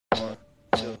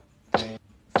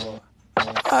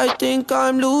I think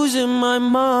I'm losing my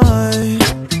mind,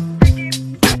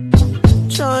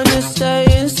 trying to stay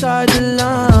inside the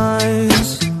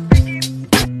lines.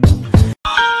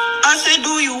 I said,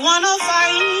 do you wanna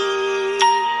fight?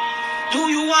 Do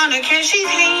you wanna catch these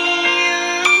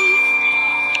hands?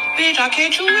 Bitch, I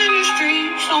catch you in the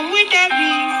streets. I'm with that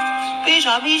beef. Bitch,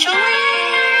 I beat your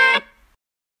ass.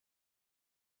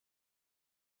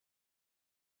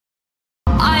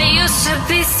 I used to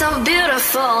be so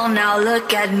beautiful, now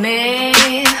look at me.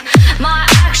 My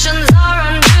actions are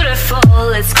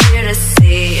unbeautiful, it's clear to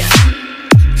see.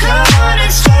 Come on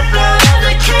and step out of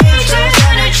the cage,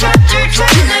 turn a chapter,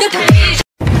 turn the page.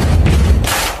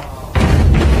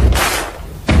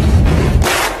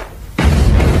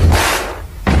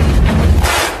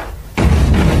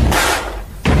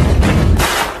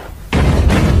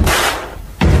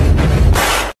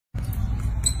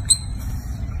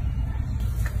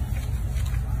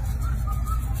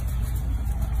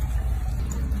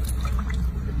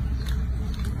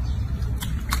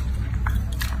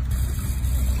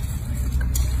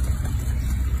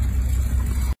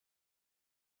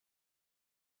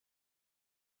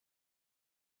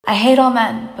 I hate all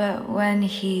men, but when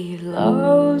he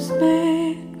loves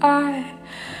me, I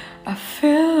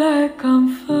feel like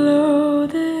I'm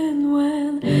floating.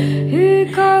 When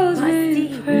he calls me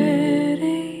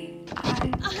pretty,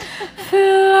 I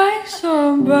feel like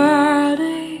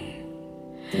somebody,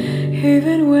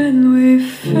 even when we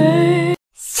fail.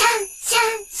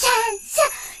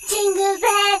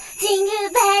 Jingle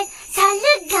bell,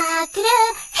 살르가그르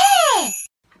해!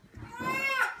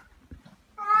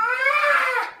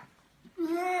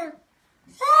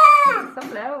 So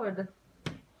loud.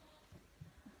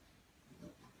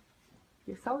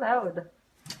 You're so loud.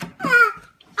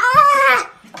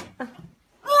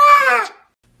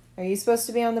 Are you supposed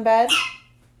to be on the bed?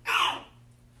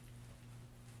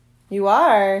 You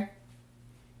are?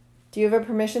 Do you have a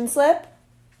permission slip?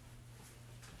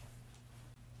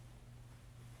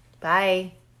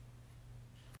 Bye.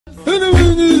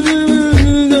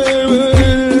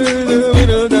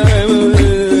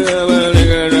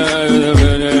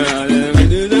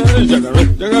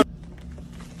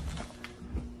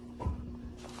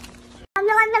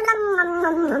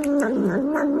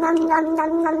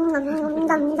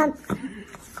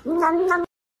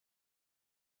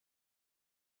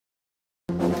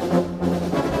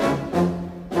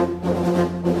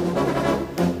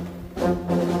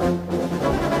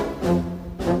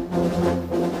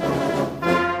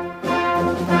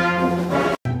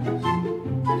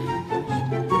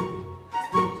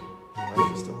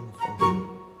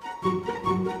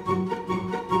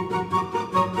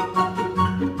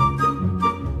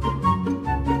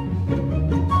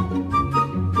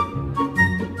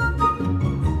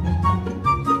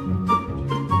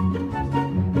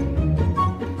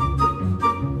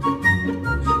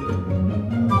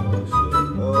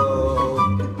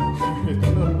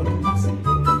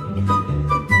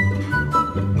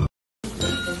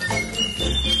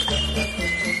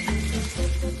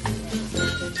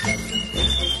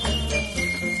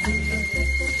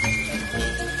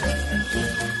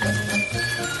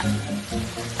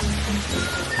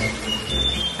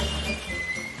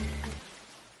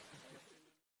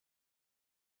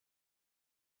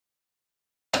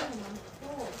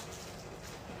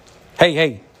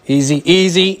 Hey,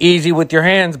 easy with your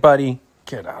hands, buddy.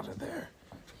 Get out of there.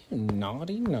 You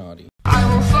naughty. I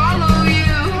will follow you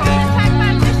home.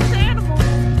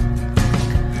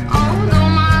 Although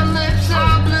my lips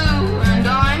are blue and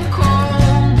I'm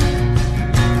cold,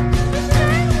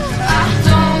 I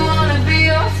don't wanna be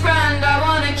your friend, I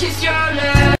wanna kiss your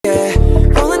lips. Yeah,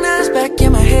 rolling eyes back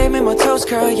in my head, make my toes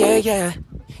curl, yeah.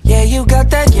 Yeah, you got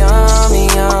that yummy,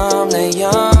 that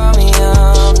yummy,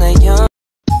 that yum.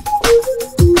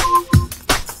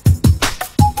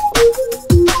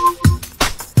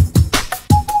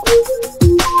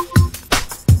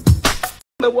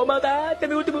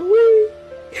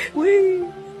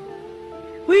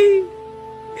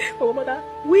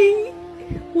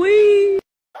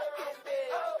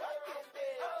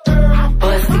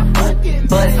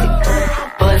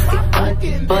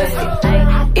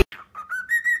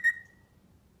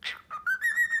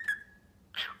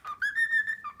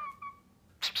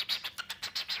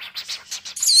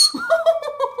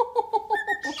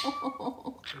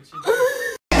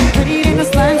 Reading the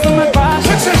signs on my brush.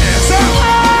 I'm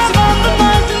on the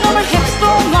buzz, you know my hips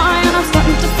don't lie, and I'm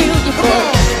starting to feel you pull.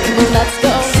 Come on, let's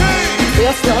go.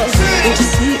 Feel slow. Don't you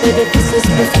see, baby, this is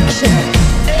perfection.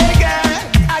 Hey, girl,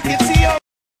 I can see your.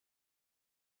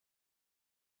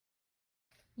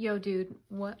 Yo, dude,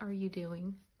 what are you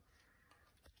doing?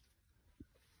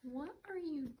 What are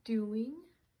you doing?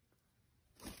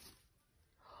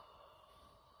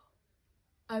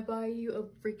 I buy you a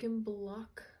freaking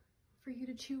block for you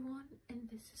to chew on, and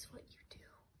this is what you do.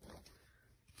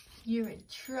 You're in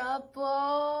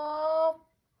trouble.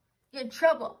 You're in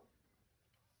trouble.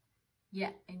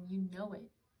 Yeah, and you know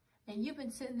it. And you've been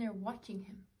sitting there watching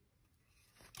him.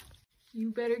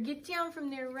 You better get down from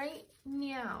there right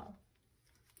now.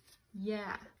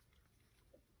 Yeah.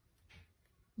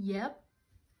 Yep.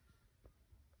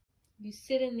 You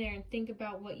sit in there and think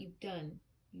about what you've done.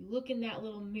 You look in that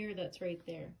little mirror that's right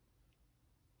there.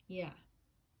 Yeah.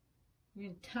 You're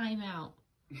in time out.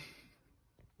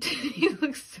 He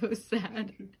looks so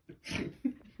sad. Chicken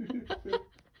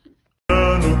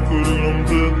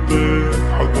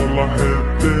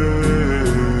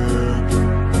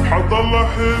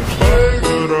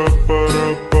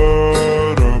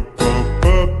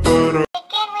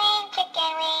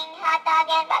wing, hot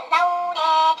dog and bologna,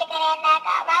 chicken and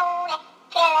macaroni,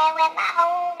 chillin' with my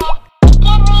homies.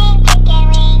 Chicken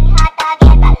wing, hot dog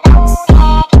and bologna,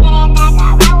 chicken and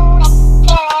macaroni,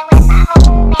 chillin' with my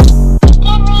homies.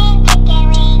 Chicken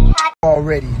wing, hot.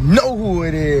 Already know who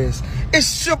it is.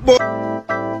 It's your boy.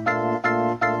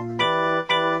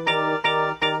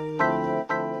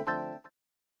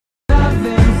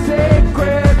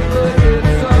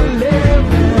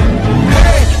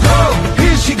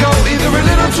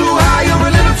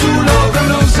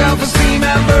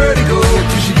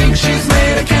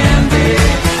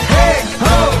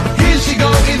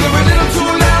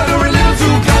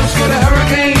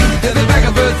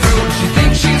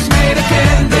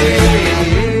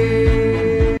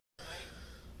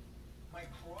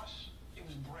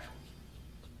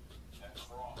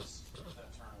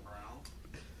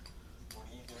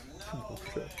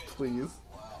 Please.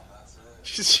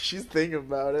 She's thinking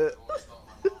about it.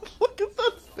 Look at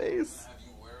that face.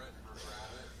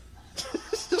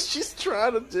 She's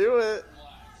trying to do it.